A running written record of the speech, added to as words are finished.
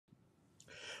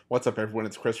What's up, everyone?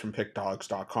 It's Chris from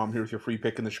Pickdawgz.com here with your free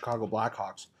pick in the Chicago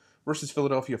Blackhawks versus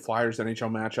Philadelphia Flyers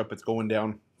NHL matchup. It's going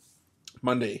down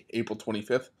Monday, April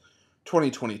 25th,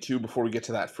 2022. Before we get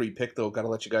to that free pick, though, got to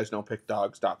let you guys know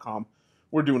Pickdawgz.com.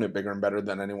 We're doing it bigger and better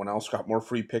than anyone else. Got more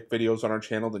free pick videos on our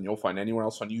channel than you'll find anywhere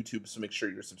else on YouTube, so make sure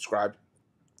you're subscribed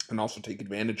and also take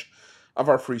advantage of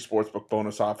our free Sportsbook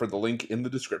bonus offer. The link in the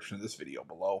description of this video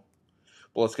below.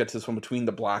 But let's get to this one between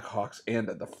the Blackhawks and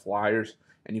the Flyers.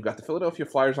 And you've got the Philadelphia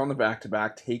Flyers on the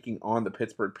back-to-back taking on the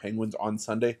Pittsburgh Penguins on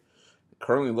Sunday. It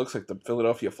currently looks like the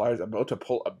Philadelphia Flyers are about to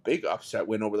pull a big upset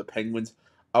win over the Penguins,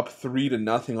 up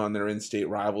 3-0 on their in-state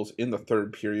rivals in the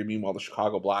third period. Meanwhile, the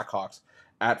Chicago Blackhawks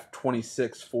at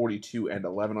 26, 42, and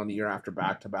 11 on the year after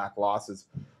back-to-back losses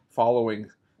following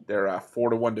their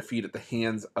 4-1 defeat at the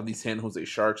hands of the San Jose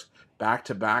Sharks.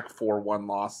 Back-to-back 4-1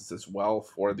 losses as well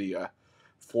for the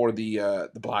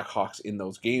Blackhawks in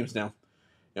those games. Now,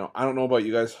 I don't know about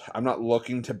you guys. I'm not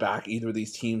looking to back either of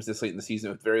these teams this late in the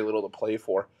season with very little to play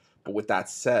for. But with that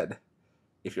said,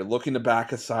 if you're looking to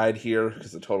back a side here,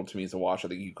 because the total to me is a wash, I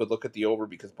think you could look at the over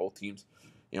because both teams,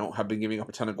 have been giving up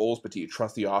a ton of goals. But do you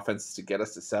trust the offense to get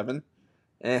us to 7?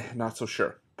 Not so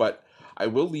sure. But I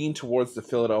will lean towards the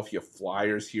Philadelphia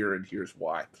Flyers here, and here's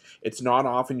why. It's not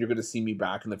often you're going to see me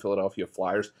back in the Philadelphia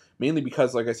Flyers, mainly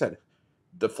because, like I said,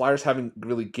 the Flyers haven't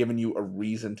really given you a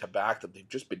reason to back them. They've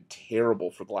just been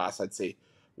terrible for the last, I'd say,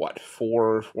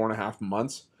 4.5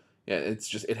 months. Yeah,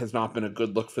 it has not been a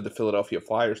good look for the Philadelphia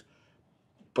Flyers.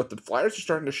 But the Flyers are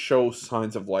starting to show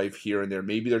signs of life here and there.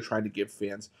 Maybe they're trying to give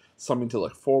fans something to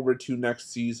look forward to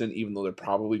next season, even though they're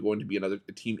probably going to be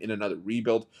a team in another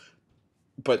rebuild.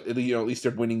 But at least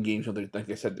they're winning games. Like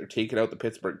I said, they're taking out the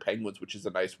Pittsburgh Penguins, which is a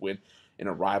nice win in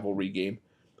a rivalry game.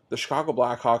 The Chicago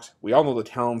Blackhawks, we all know the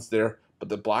talent's there, but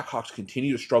the Blackhawks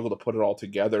continue to struggle to put it all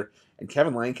together. And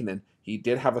Kevin Lankinen, he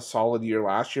did have a solid year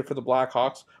last year for the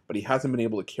Blackhawks, but he hasn't been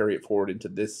able to carry it forward into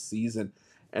this season.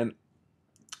 And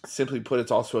simply put,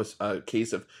 it's also a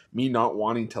case of me not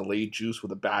wanting to lay juice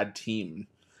with a bad team.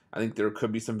 I think there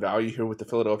could be some value here with the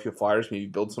Philadelphia Flyers, maybe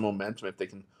build some momentum if they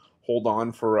can hold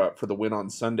on for the win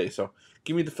on Sunday. So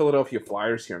give me the Philadelphia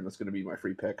Flyers here, and that's going to be my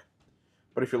free pick.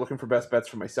 But if you're looking for best bets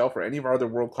for myself or any of our other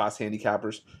world-class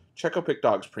handicappers, check out Pick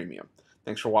Dawgz Premium.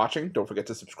 Thanks for watching. Don't forget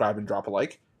to subscribe and drop a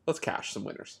like. Let's cash some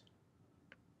winners.